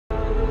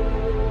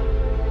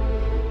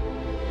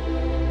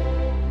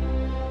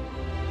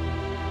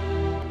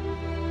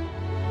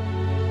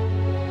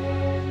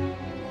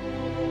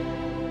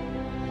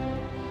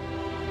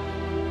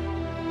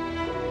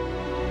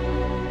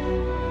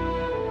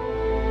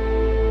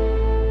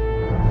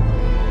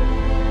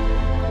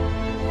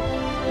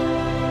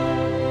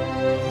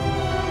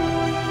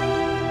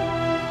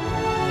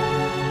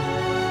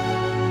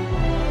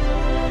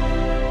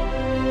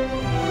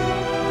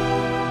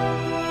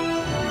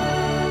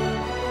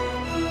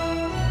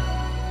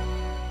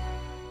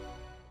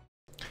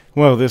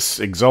Well, this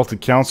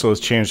exalted council has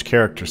changed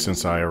character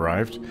since I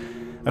arrived.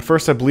 At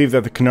first I believed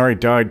that the Qunari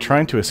died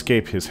trying to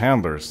escape his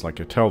handlers,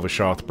 like a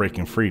Tel'Vashoth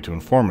breaking free to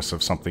inform us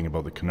of something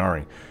about the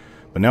Qunari.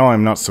 But now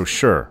I'm not so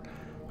sure.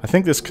 I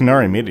think this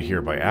Qunari made it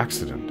here by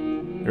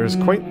accident. There is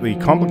quite the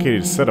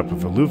complicated setup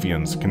of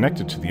Illuvians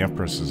connected to the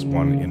Empress's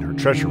one in her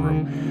treasure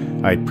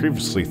room. I had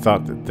previously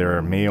thought that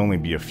there may only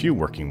be a few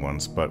working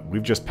ones, but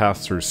we've just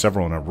passed through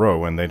several in a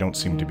row and they don't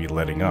seem to be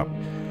letting up.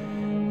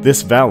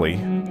 This valley,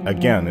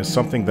 again, is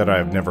something that I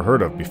have never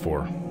heard of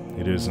before.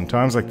 It is in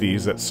times like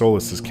these that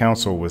Solas's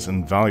counsel was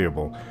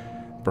invaluable.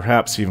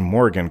 Perhaps even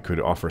Morrigan could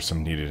offer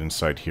some needed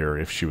insight here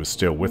if she was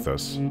still with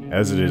us.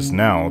 As it is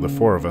now, the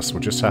four of us will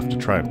just have to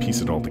try and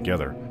piece it all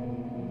together.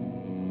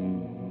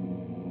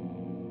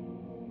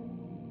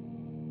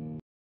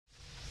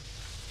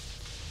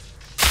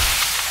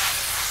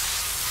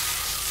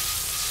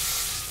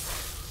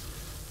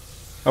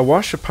 A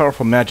wash of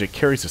powerful magic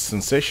carries a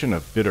sensation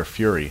of bitter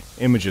fury.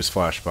 Images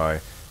flash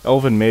by.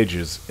 Elven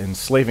mages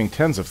enslaving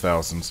tens of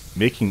thousands,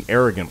 making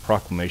arrogant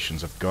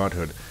proclamations of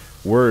godhood.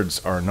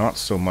 Words are not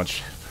so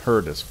much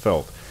heard as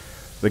felt.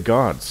 The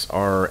gods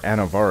are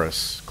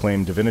Anavaris,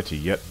 claim divinity,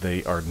 yet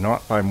they are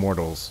not by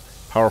mortals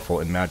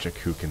powerful in magic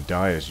who can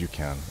die as you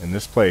can. In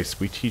this place,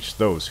 we teach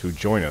those who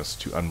join us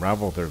to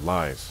unravel their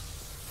lies.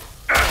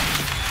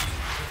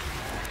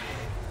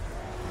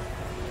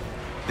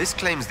 This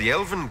claims the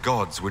elven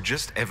gods were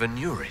just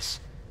Evanuris.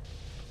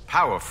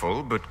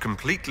 Powerful, but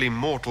completely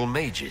mortal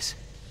mages.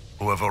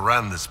 Whoever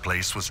ran this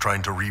place was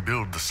trying to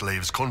rebuild the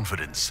slaves'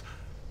 confidence.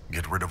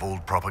 Get rid of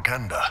old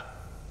propaganda.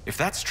 If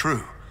that's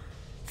true,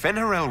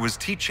 Fen'Harel was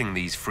teaching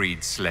these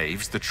freed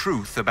slaves the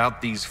truth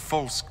about these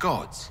false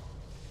gods.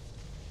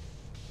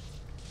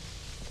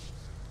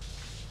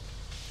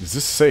 Is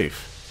this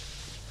safe?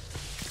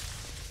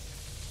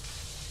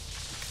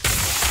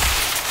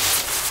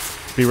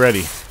 Be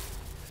ready.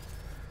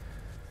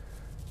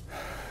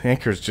 The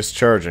anchor is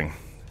discharging.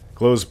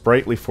 Glows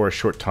brightly for a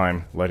short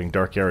time, lighting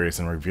dark areas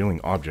and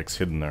revealing objects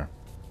hidden there.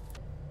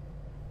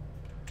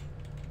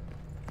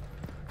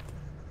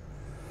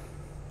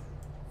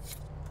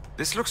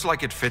 This looks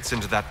like it fits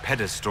into that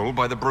pedestal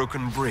by the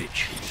broken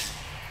bridge.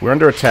 We're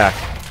under attack.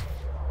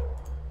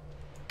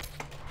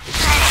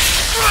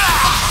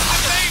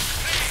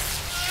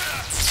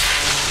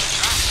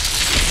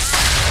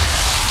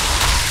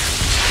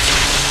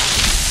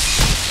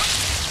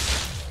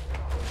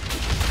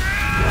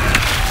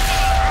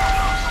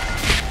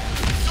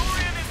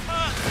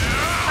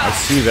 I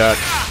see that.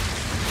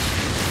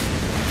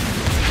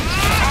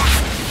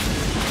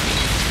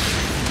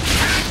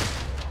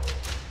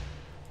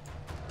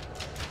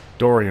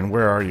 Dorian,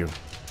 where are you?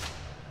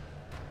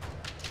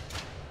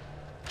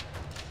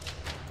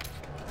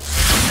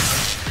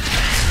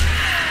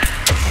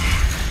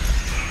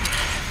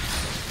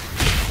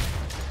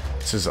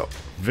 This is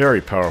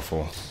very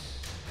powerful.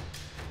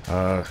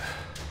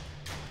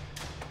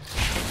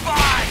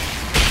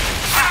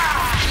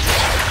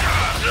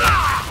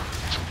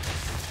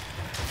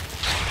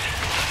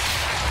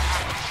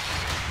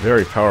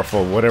 Very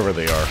powerful, whatever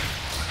they are.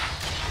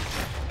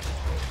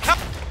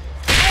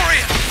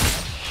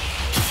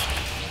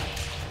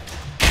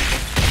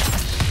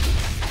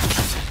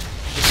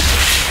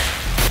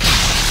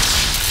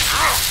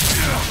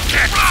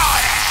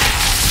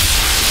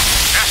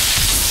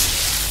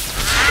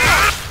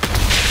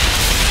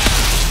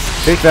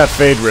 Take that,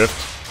 Fade Rift.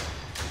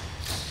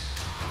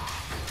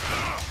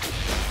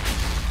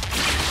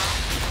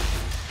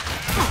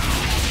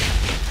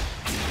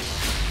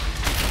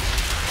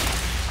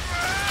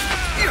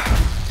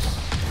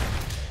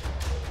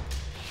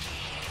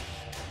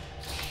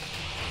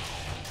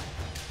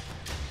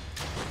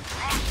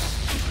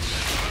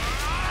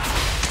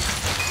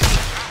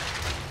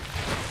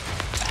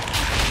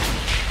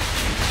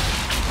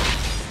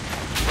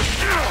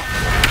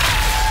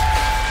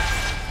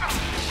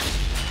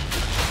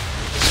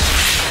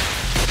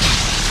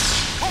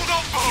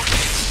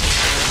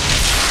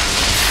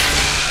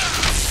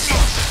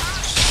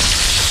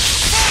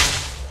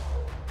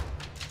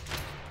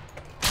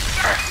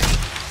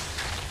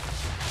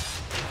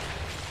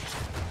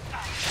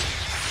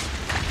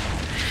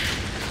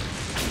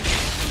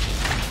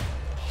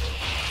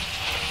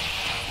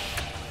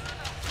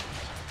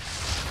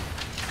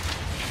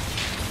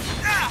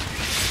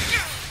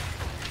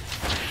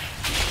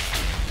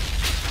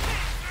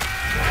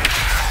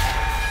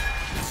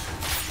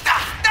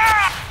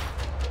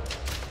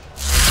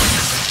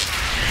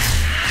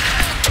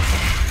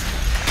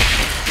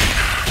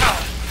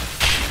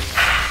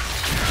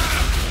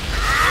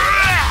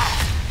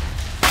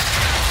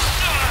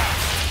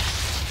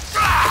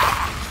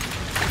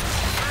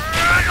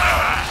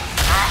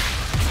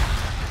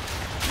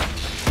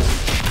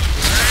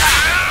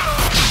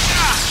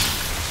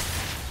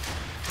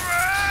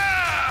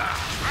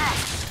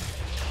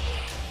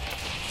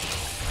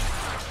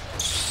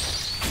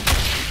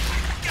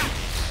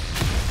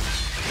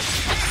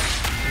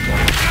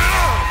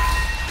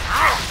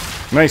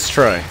 Nice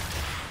try.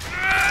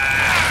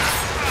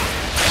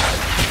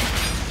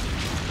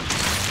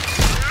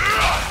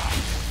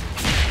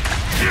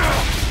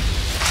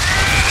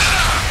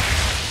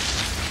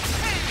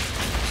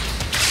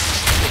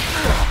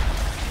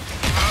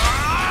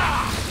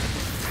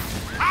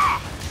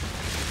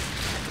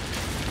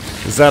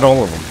 that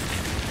all of them?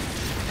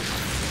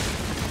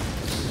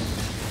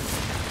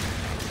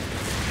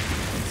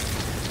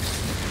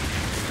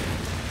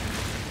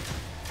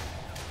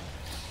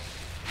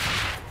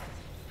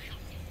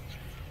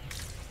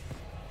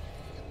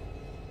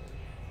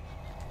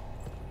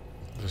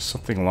 There's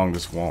something along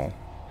this wall.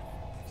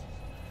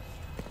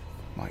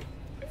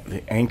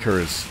 The anchor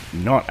is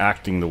not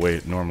acting the way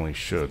it normally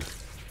should.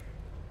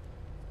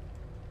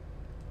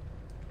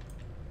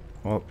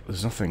 Well,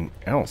 there's nothing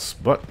else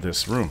but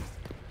this room.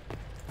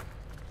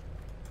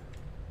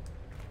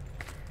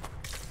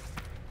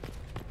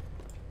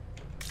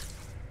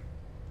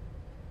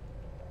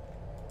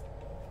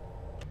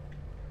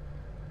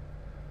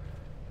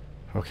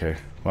 Okay,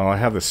 well, I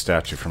have this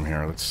statue from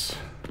here. Let's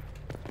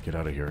get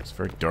out of here. It's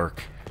very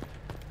dark.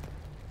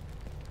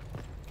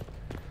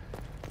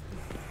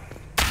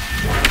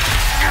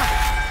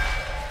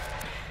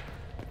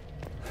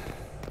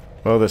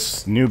 Well,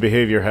 this new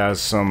behavior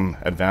has some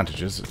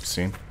advantages, it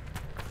seems.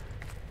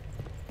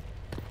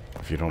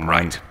 If you don't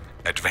mind.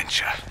 Right.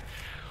 Adventure.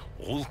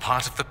 All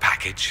part of the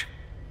package.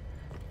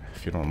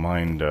 If you don't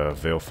mind,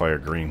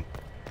 Veilfire Green.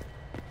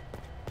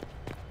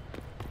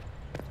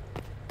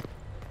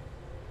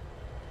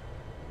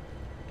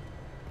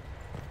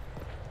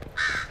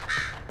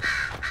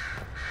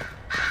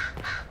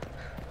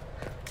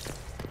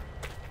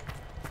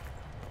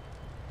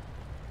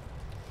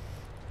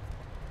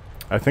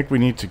 I think we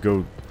need to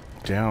go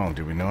down,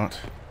 do we not?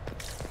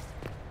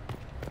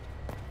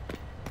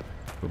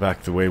 Go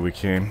back the way we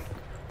came.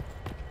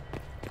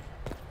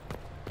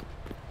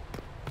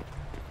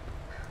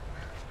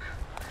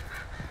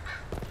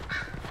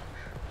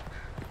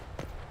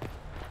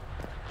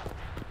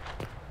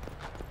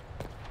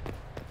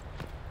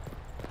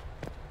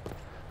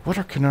 What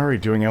are Qunari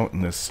doing out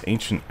in this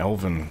ancient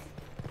elven...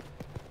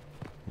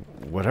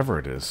 whatever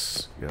it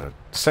is,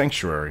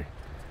 sanctuary?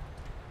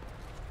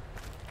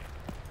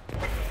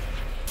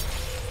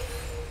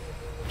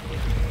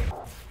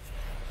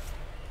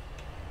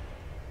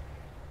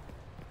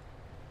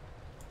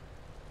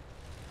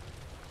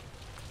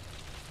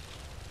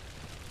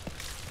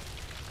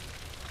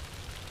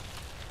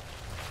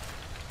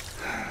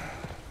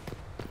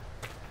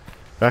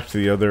 Back to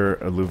the other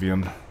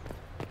alluvion.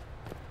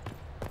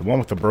 The one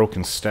with the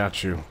broken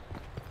statue.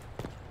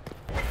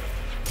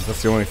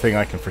 That's the only thing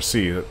I can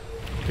foresee that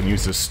I can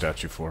use this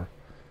statue for.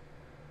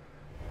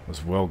 It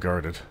was well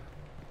guarded.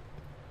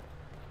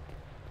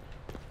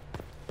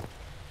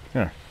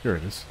 Here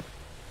it is.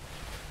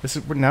 This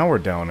is now we're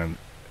down in.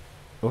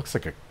 It looks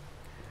like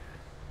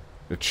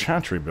a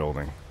chantry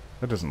building.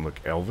 That doesn't look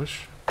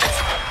elvish.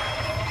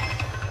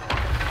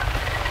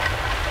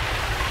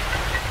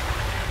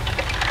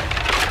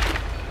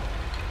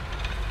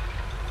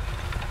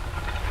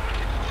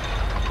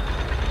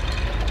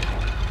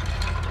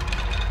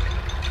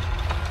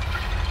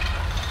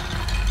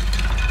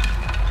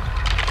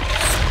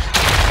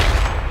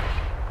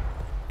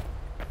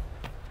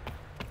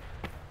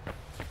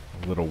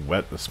 A little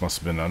wet. This must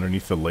have been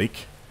underneath the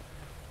lake.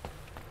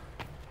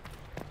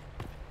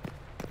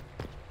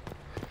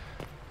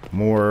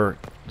 More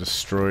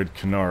destroyed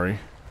Qunari.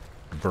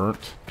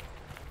 Burnt.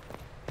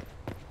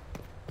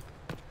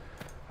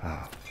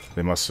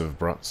 They must have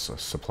brought a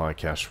supply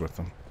cache with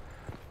them.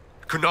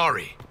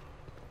 Qunari.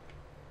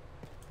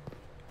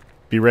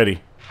 Be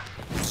ready.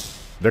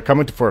 They're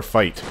coming for a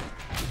fight. The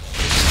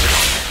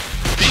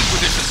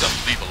Inquisition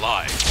doesn't leave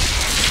alive.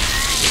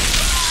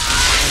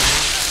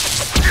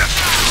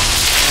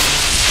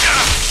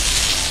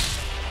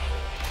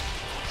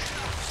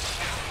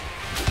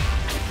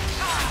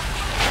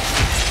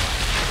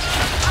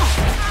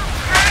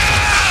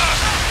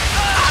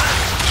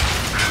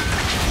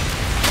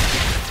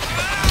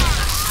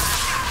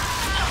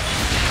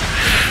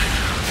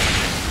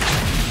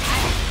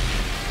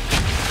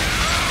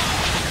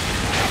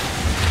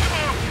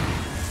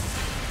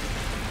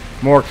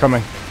 More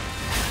coming.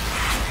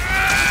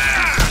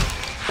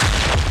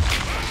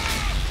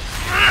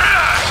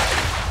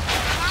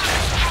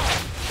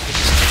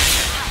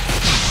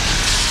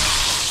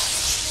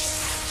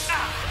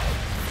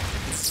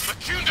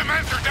 Platoon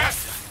demands her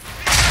death.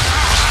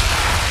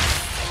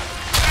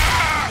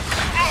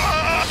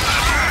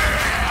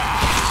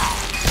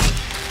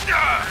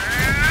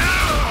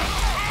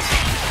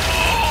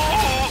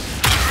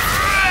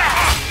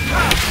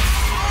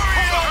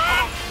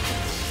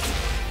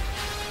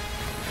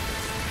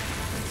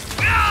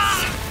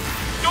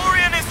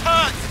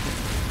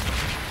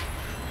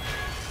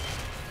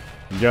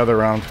 Gather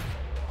around.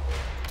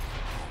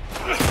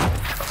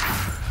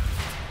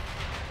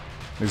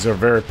 These are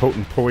very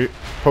potent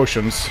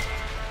potions.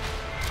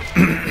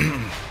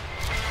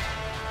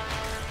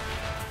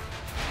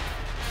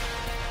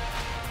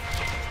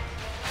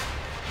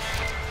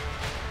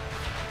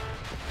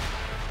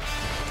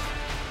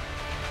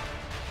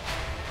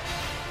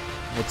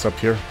 What's up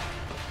here?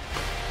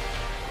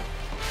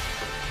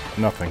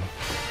 Nothing.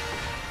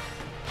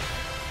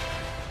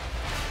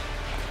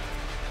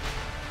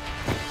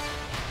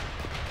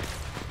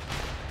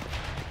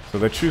 So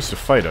they choose to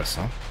fight us,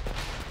 huh?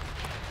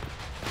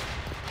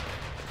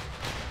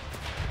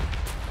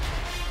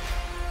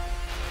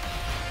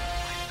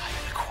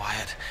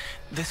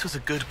 this was a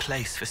good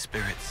place for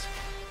spirits.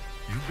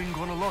 You've been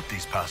gone a lot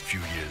these past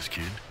few years,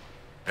 kid.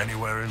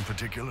 Anywhere in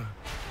particular?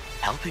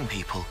 Helping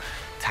people.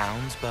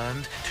 Towns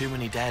burned, too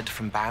many dead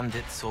from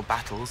bandits or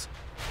battles.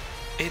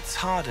 It's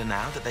harder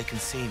now that they can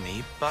see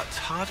me, but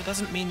harder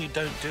doesn't mean you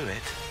don't do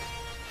it.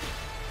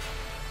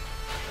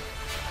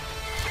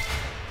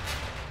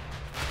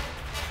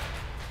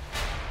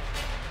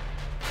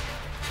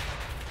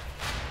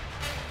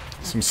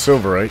 Some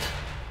silverite.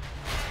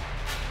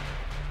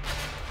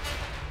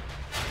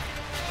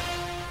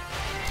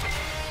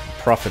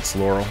 Prophet's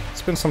laurel.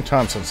 It's been some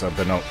time since I've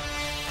been out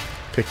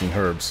picking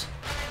herbs.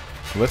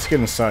 Let's get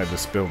inside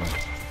this building.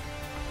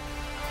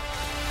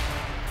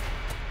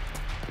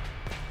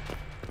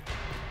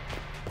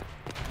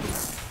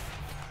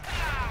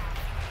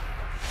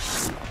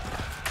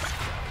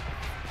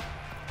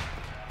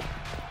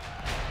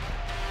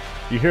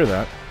 You hear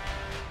that?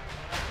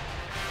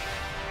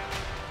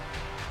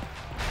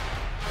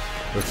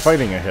 They're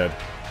fighting ahead.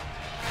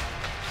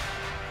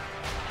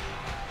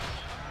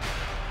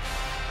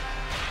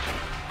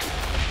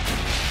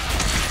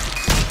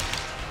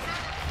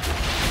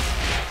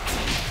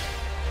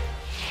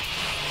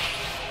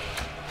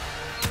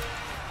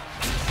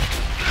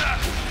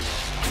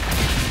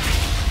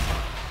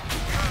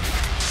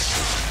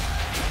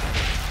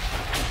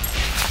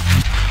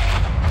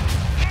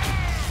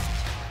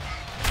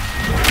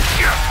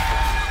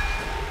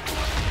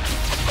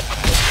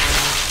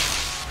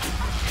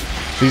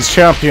 These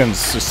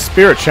champions, the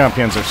spirit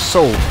champions, are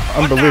so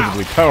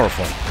unbelievably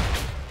powerful.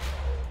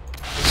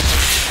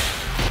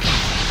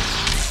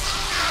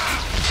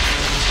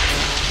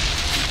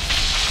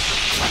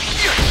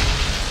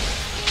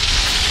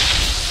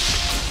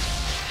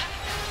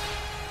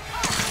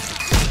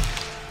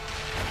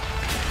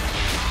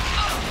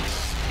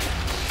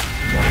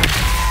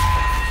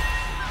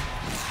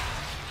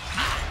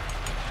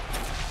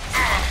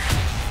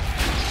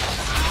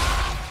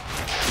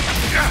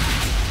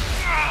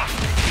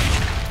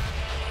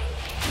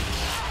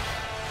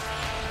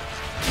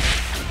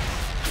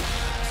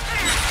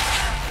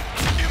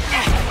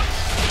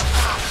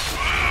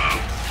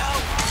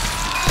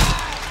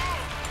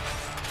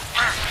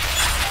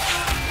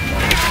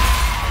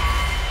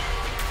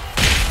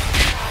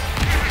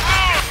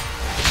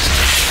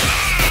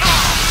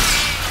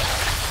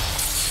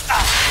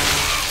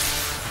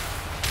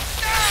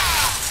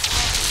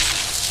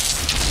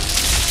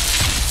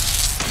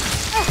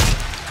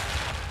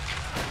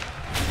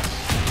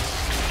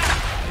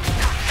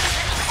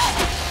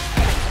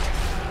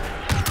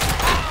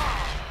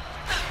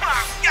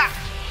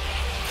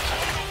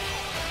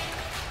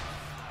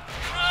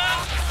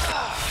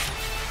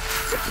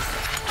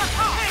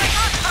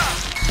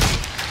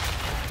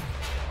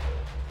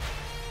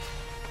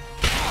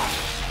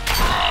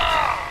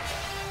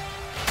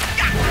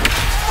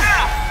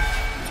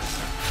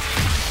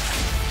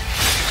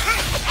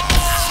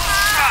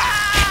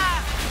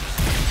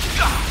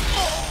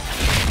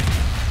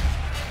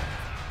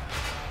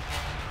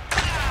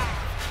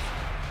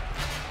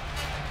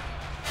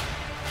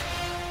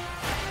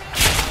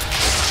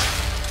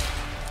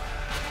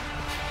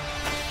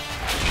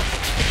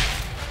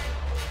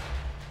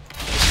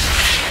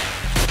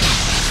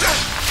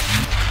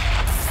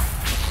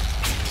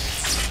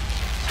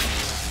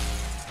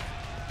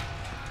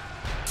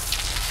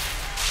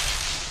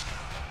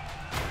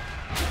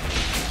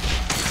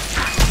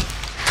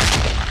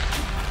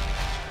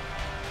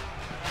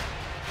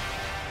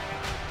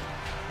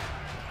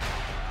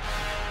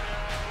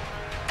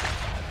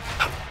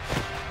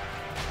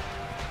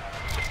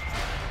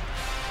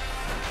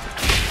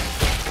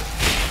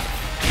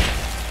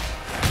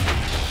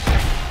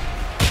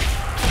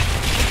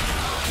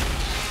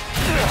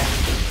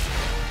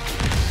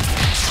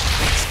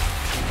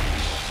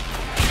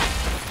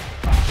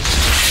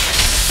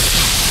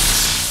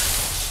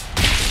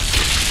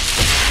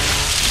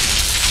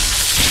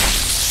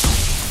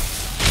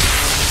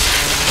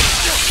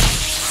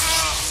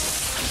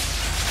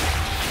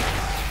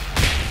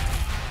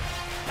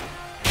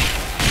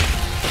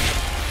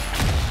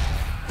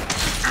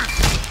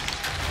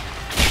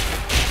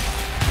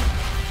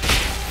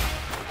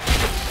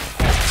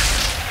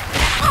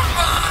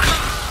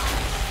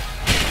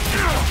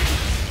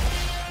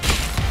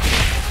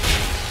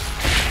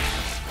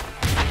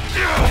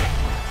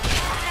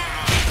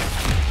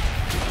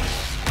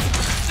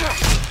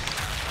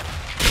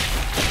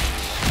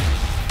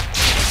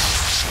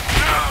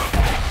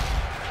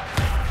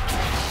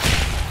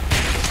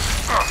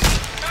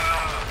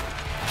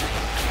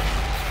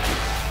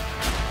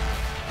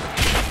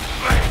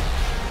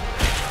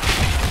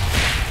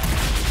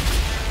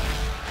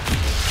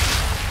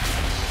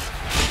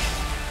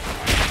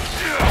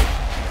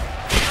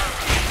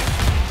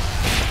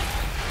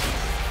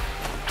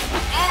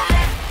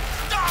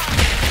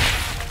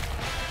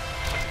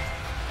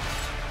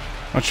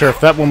 Not sure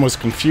if that one was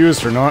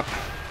confused or not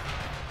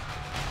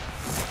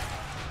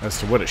as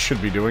to what it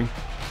should be doing.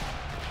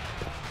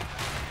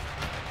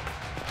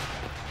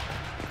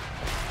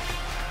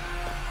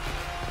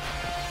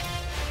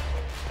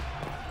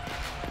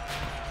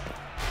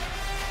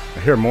 I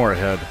I hear more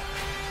ahead.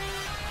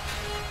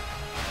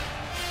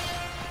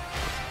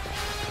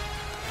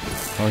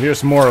 Oh,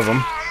 here's more of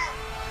them.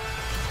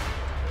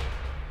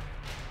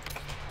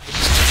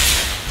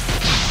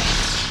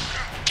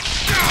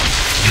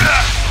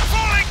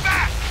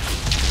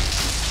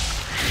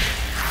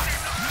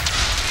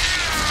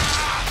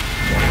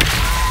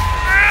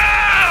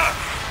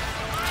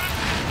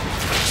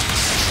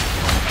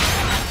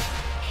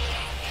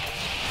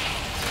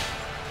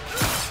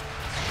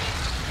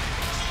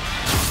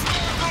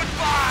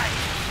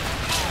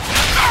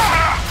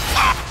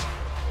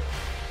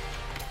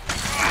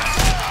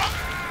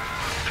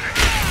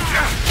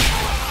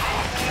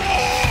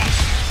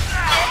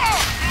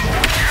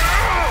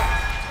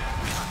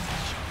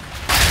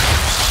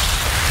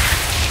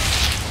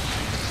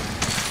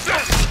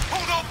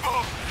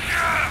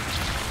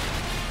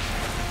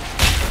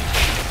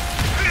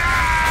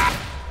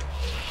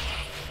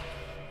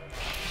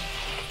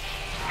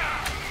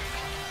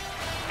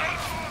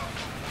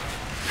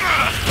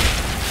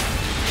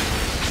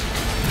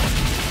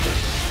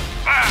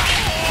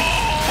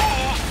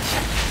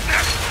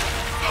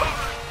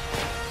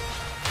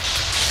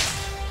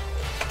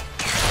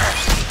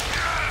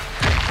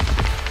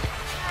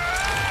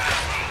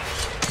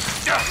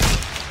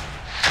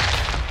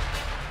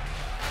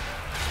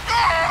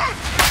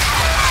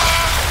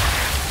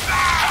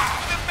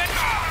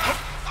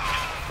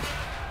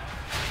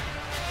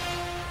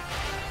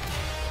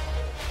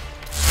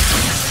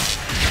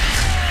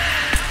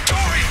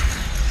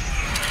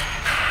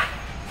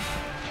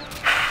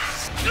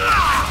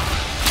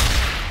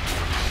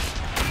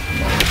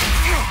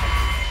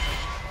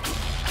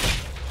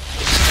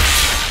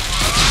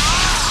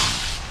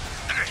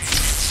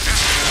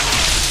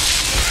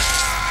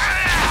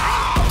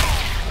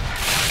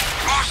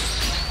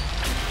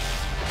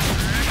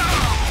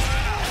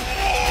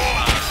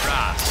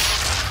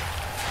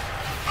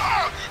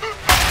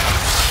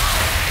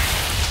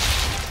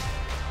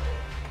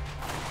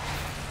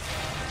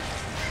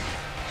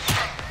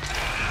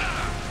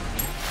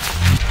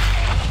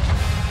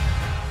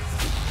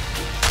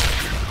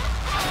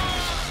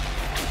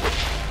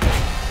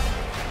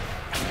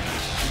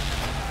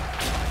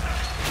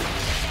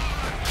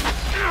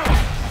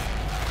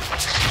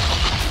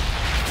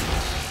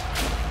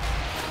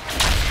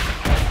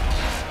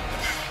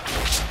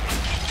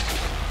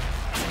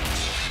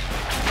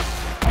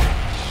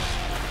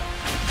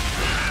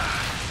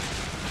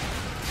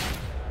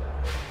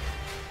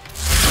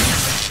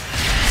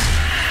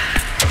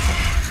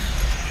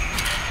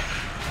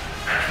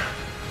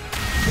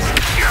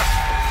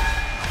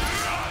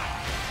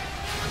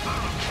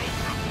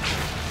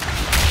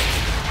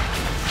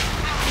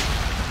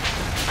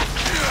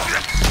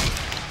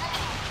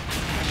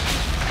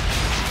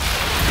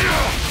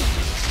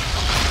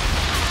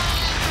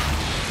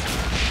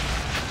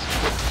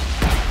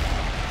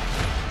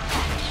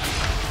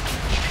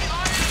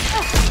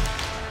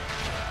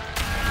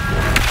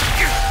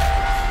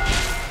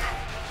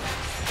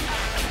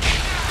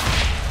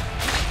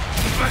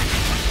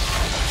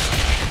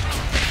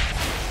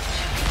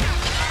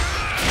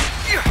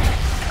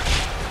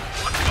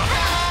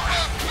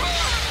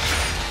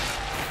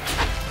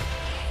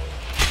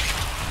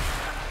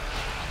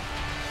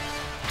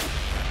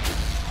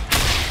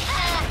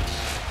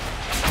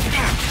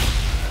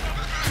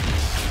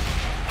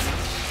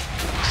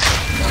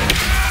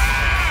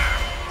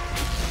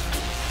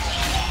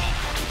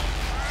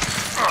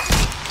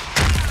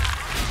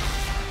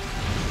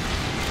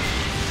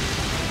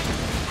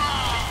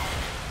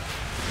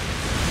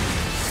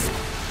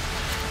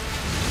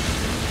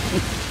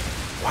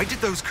 Why did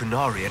those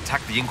Qunari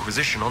attack the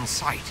Inquisition on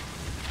sight?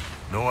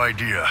 No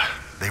idea.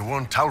 They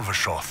weren't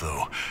Talvashoth,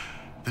 though.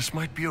 This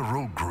might be a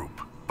rogue group,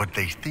 but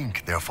they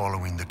think they're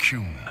following the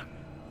Qun.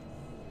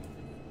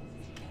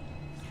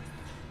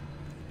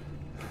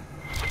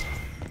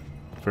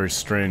 Very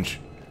strange.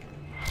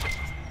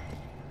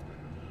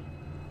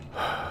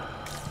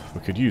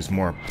 We could use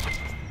more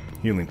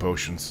healing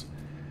potions.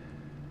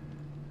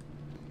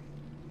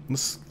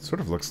 This sort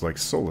of looks like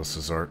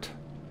Solus's art.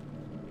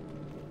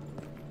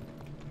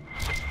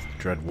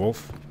 Dread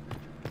Wolf.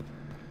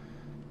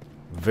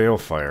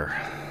 Veilfire.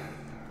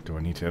 Do I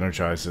need to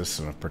energize this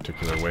in a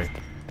particular way?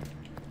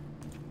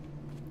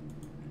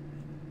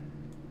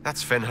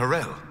 That's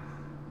Fen'Harel.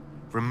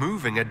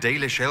 Removing a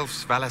Dalish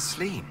elf's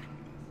Valasleen.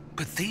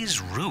 But these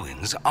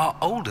ruins are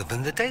older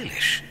than the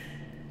Dalish.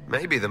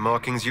 Maybe the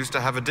markings used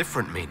to have a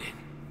different meaning.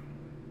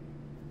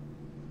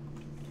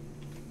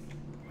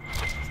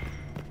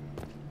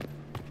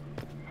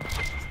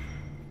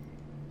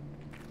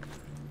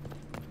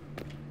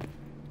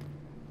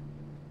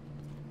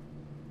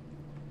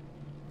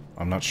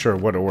 I'm not sure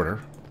what order.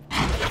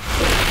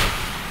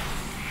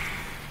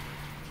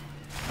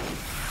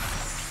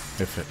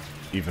 If it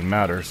even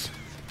matters.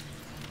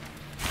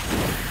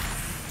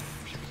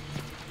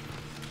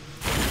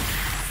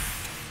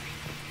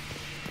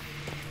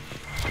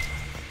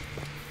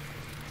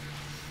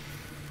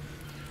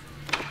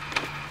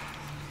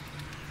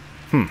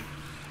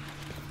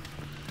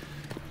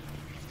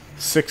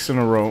 Six in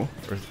a row,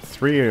 or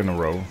 3 in a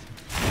row,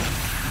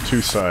 two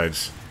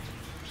sides.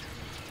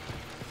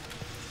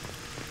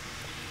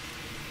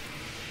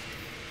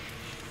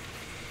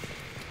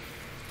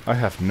 I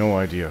have no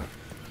idea.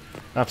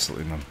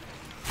 Absolutely none.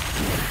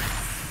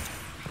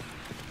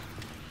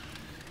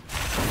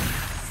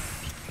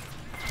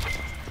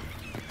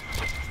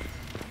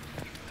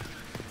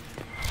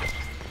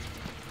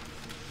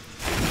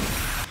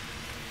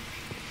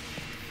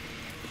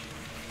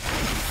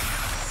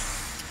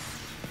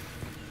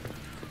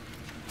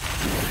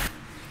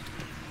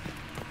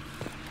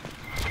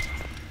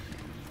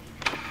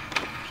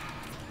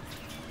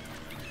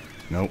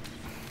 Nope.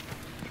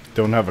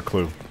 Don't have a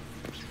clue.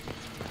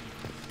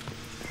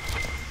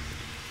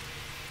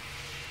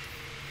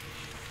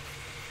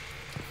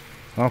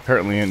 Well,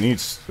 apparently it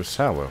needs the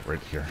sallow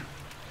right here.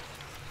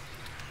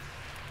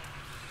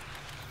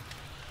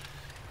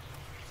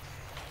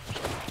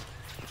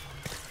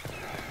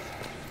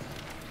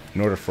 In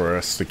order for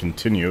us to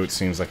continue, it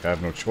seems like I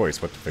have no choice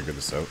but to figure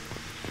this out.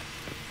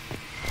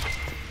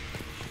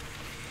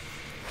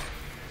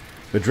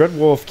 The Dread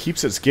Wolf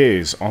keeps its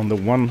gaze on the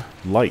one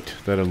light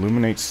that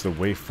illuminates the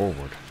way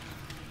forward.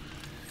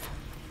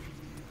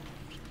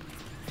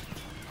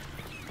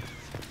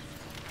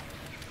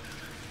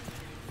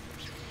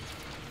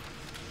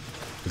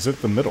 Is it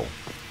the middle?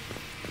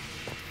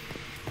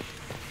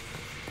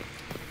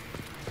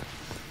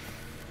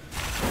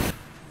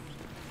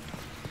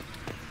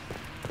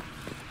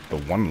 The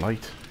one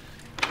light?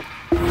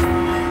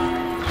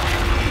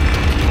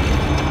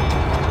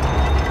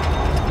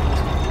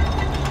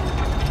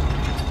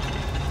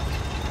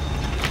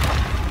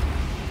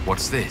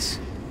 What's this?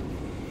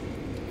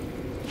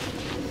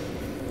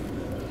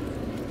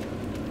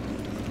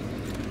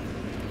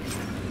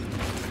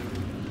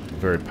 A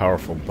very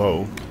powerful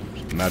bow,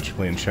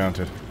 magically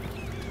enchanted.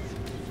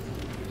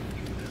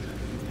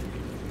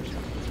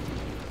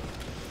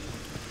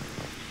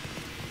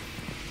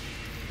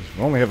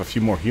 We only have a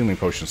few more healing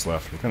potions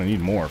left. We're gonna need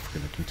more if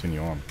we're gonna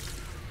continue on.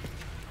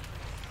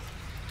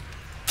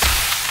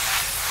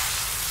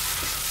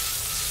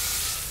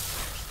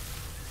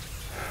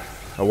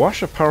 A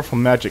wash of powerful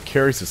magic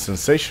carries a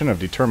sensation of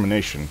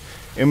determination.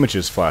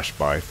 Images flash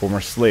by,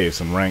 former slaves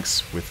in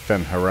ranks with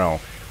Fen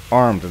Harel,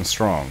 armed and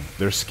strong.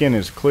 Their skin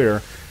is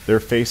clear, their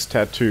face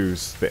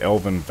tattoos, the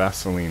elven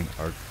Vaseline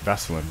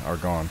are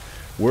gone.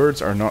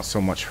 Words are not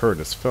so much heard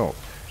as felt.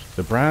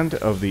 The brand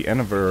of the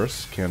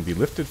Universe can be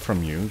lifted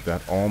from you,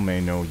 that all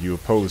may know you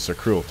oppose their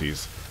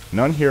cruelties.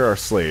 None here are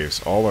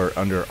slaves, all are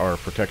under our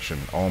protection,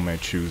 all may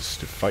choose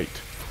to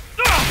fight.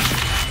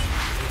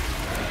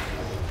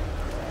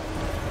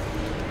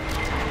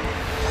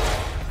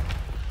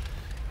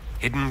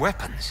 Hidden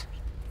weapons.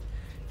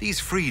 These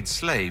freed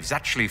slaves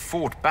actually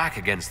fought back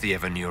against the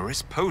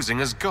Evanuris,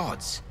 posing as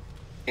gods.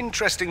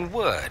 Interesting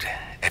word,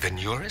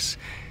 Evanuris.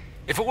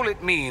 If all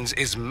it means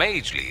is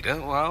mage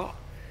leader, well,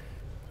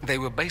 they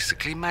were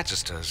basically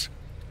magisters.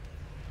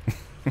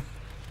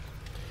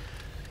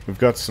 We've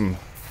got some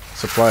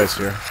supplies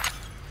here.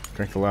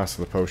 Drink the last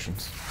of the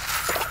potions.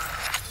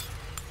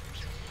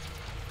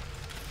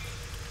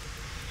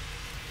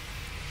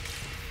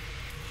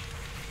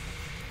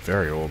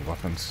 Very old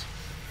weapons.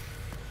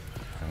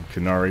 And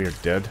Qunari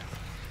are dead.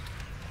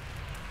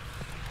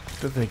 What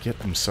did they get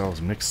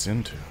themselves mixed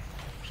into?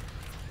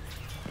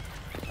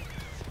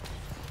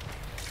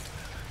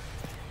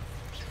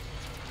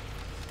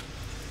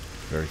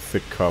 Very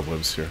thick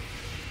cobwebs here.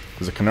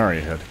 There's a Qunari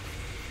ahead.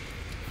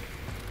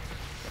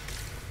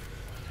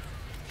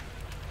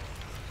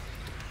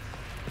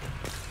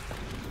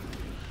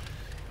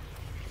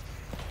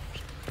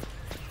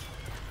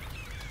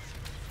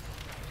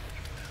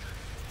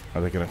 Are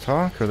they going to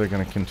talk, or are they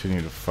going to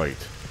continue to fight?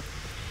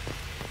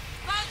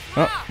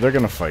 Oh, they're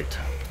going to fight.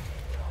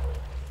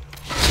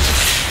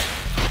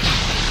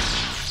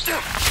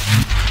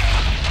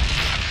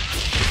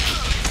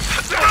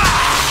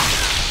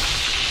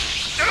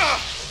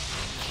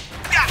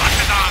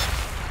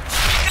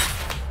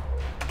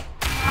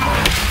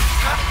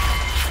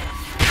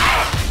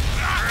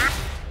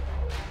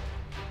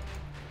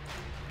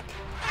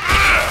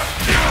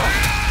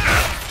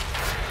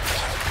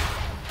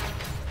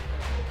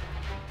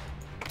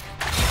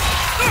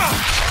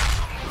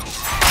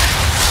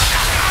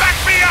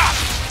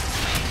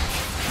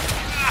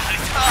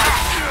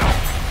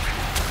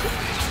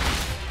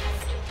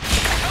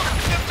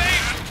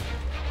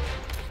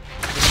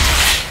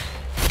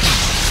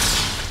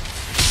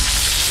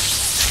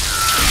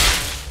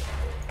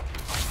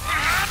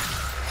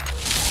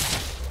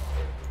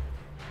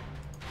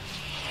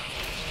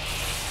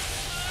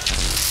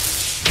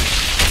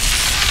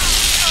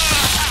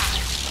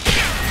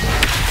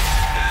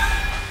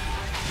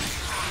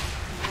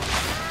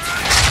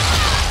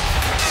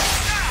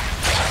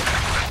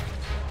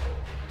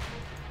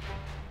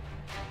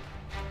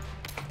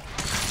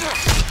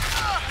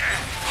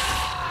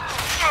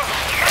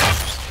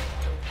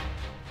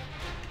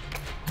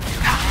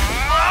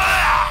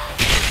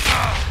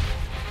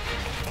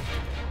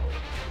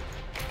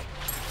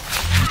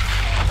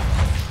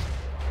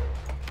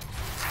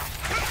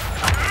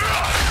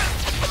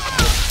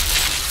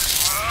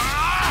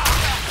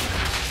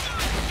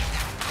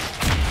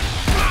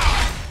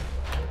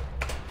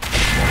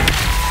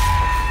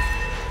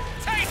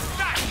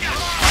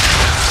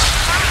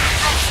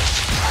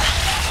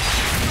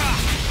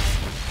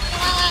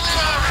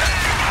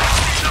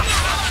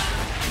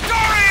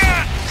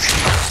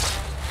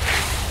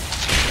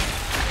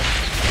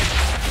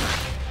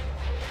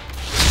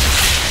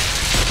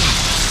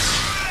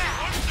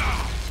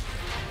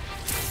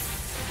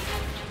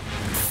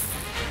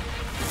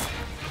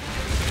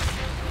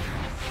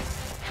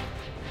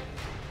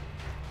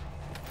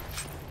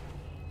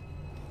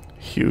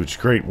 Huge,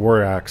 great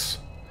war axe.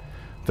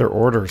 Their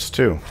orders,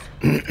 too.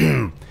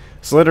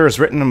 This letter is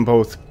written in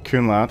both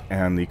Qunari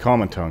and the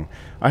common tongue.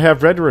 I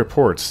have read the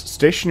reports.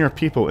 Station your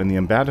people in the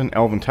abandoned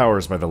elven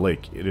towers by the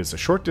lake. It is a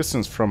short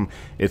distance from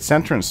its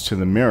entrance to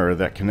the mirror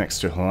that connects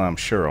to Halam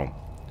Shiro.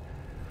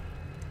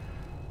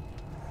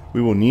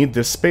 We will need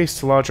this space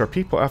to lodge our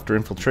people after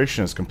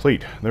infiltration is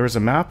complete. There is a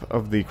map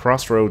of the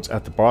crossroads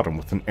at the bottom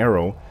with an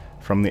arrow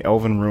from the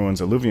elven ruins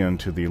alluvion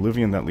to the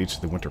alluvion that leads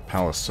to the Winter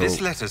Palace. So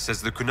this letter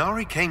says the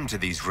Qunari came to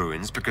these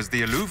ruins because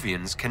the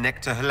alluvions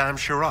connect to Halam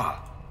Shiro.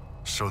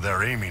 So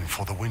they're aiming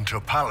for the Winter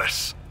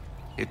Palace.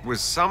 It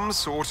was some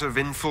sort of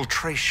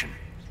infiltration.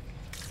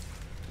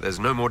 There's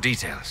no more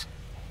details.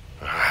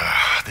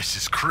 This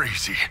is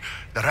crazy.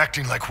 They're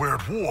acting like we're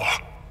at war.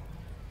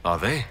 Are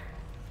they?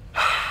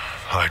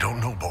 I don't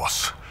know,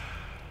 boss.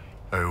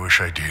 I wish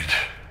I did.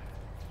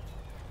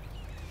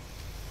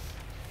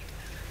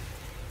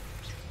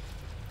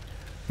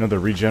 Another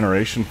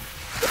regeneration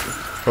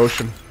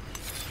potion.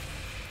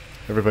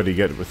 Everybody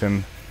get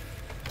within.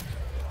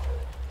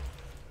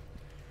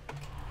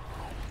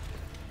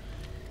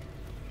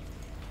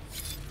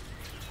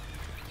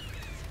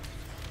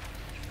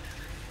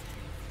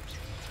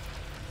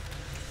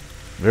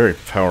 Very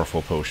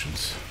powerful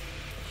potions.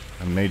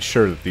 I made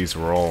sure that these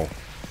were all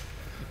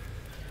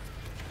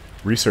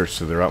researched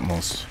to their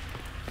utmost.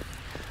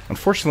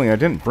 Unfortunately, I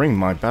didn't bring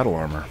my battle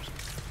armor.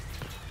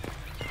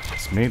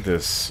 It's made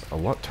this a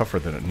lot tougher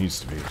than it needs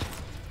to be.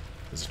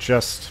 It's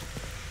just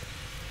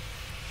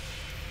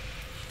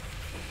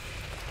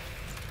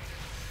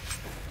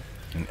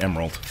an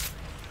emerald.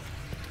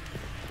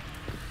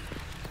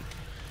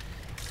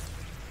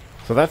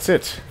 So that's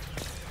it.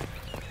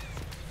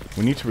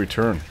 We need to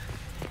return.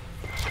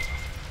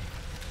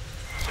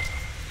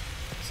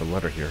 There's a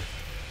letter here.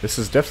 This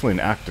is definitely an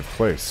active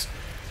place.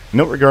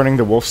 Note regarding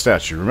the wolf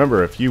statue.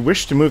 Remember, if you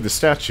wish to move the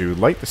statue,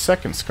 light the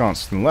second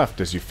sconce to the left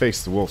as you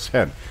face the wolf's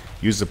head.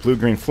 Use the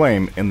blue-green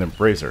flame in the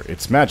brazier.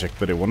 It's magic,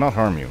 but it will not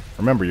harm you.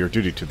 Remember your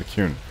duty to the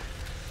Qun.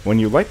 When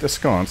you light the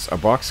sconce, a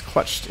box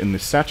clutched in the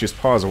statue's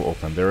paws will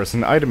open. There is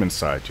an item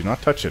inside. Do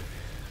not touch it.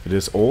 It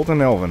is old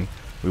and elven.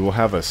 We will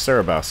have a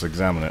Cerebas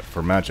examine it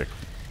for magic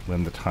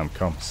when the time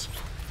comes.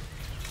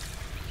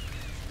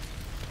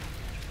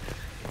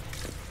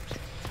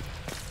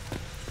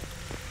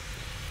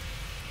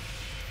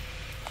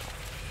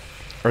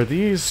 Are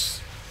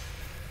these...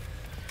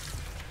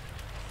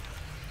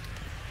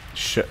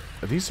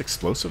 Are these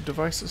explosive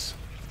devices?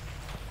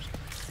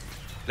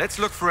 Let's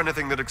look for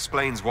anything that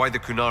explains why the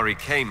Qunari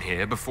came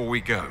here before we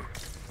go.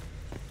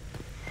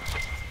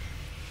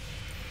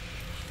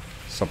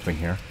 Something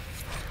here.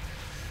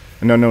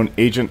 An unknown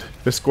agent.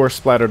 This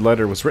gore-splattered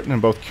letter was written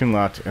in both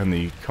Qunari and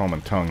the common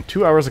tongue.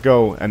 2 hours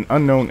ago, an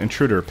unknown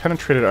intruder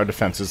penetrated our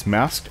defenses,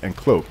 masked and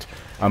cloaked.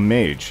 A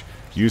mage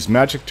used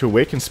magic to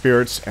awaken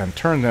spirits and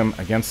turn them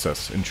against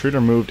us.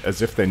 Intruder moved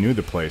as if they knew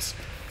the place.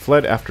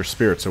 Fled after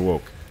spirits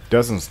awoke.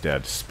 Dozens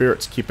dead.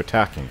 Spirits keep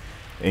attacking.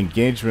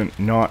 Engagement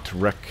not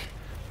rec...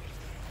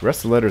 The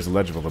rest of the letter is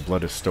illegible. The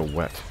blood is still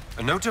wet.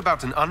 A note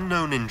about an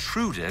unknown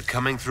intruder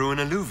coming through an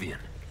alluvion.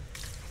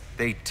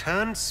 They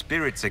turned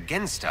spirits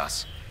against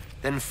us,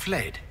 then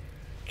fled.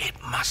 It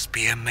must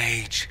be a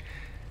mage.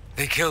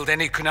 They killed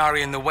any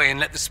Qunari in the way and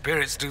let the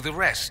spirits do the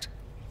rest.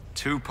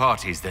 2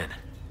 parties, then.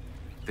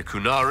 The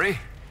Qunari,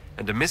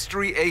 and a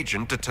mystery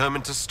agent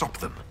determined to stop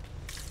them.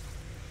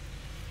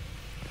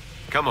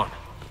 Come on.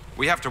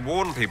 We have to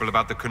warn people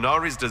about the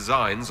Qunari's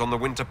designs on the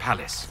Winter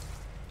Palace.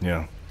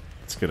 Yeah.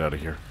 Let's get out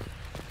of here.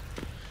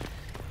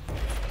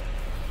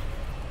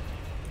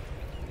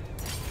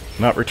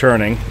 Not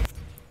returning.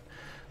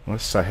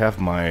 Unless I have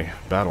my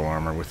battle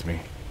armor with me.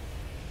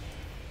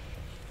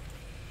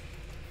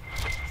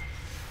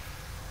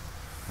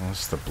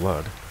 That's the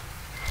blood.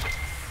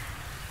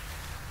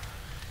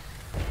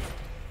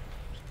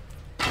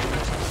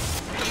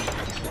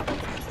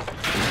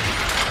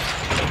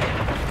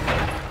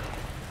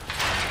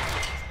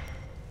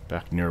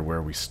 Back near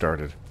where we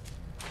started.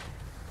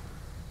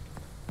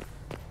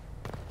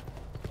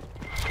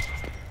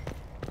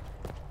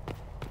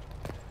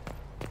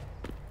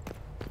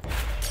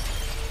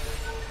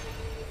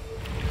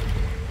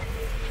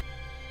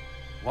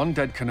 One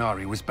dead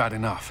Qunari was bad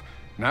enough.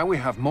 Now we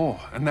have more,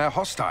 and they're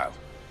hostile.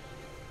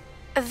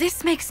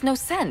 This makes no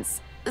sense.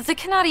 The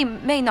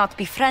Qunari may not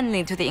be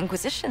friendly to the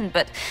Inquisition,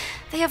 but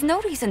they have no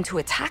reason to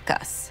attack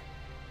us.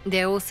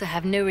 They also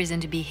have no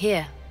reason to be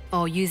here,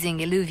 or using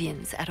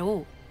illuvians at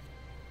all.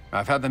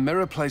 I've had the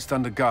mirror placed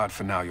under guard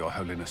for now, Your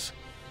Holiness.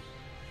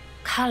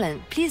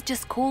 Cullen, please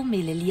just call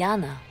me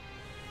Leliana.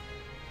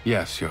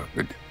 Yes, Your...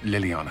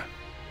 Leliana.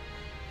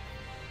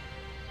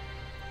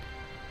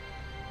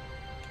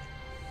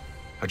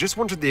 I just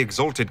wanted the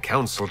Exalted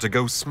Council to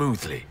go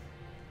smoothly.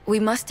 We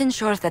must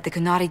ensure that the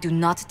Qunari do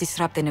not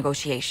disrupt the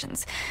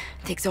negotiations.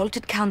 The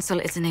Exalted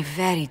Council is in a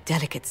very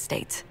delicate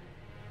state.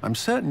 I'm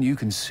certain you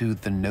can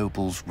soothe the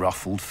nobles'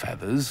 ruffled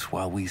feathers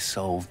while we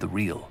solve the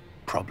real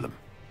problem.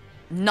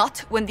 Not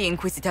when the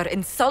Inquisitor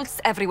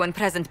insults everyone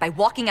present by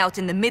walking out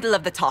in the middle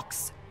of the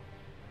talks.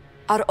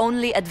 Our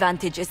only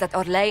advantage is that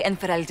Orlais and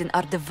Ferelden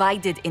are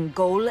divided in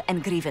goal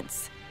and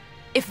grievance.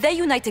 If they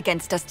unite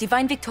against us,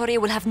 Divine Victoria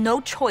will have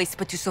no choice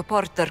but to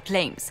support their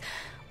claims.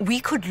 We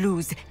could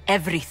lose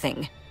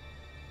everything.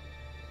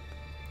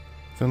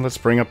 Then let's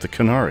bring up the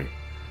Qunari.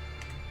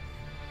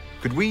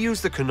 Could we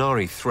use the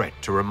Qunari threat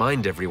to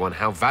remind everyone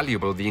how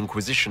valuable the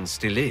Inquisition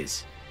still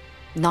is?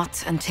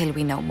 Not until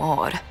we know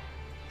more.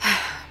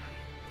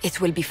 It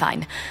will be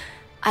fine.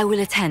 I will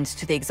attend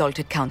to the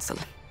Exalted Council.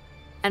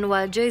 And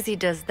while Josie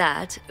does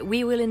that,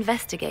 we will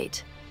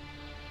investigate.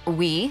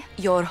 We,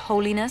 Your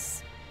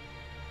Holiness?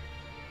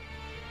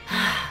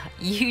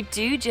 You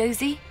do,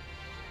 Josie?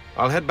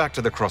 I'll head back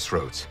to the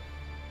crossroads.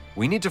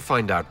 We need to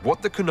find out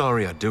what the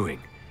Qunari are doing,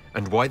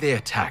 and why they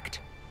attacked.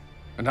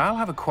 And I'll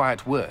have a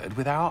quiet word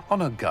with our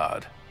honor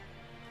guard.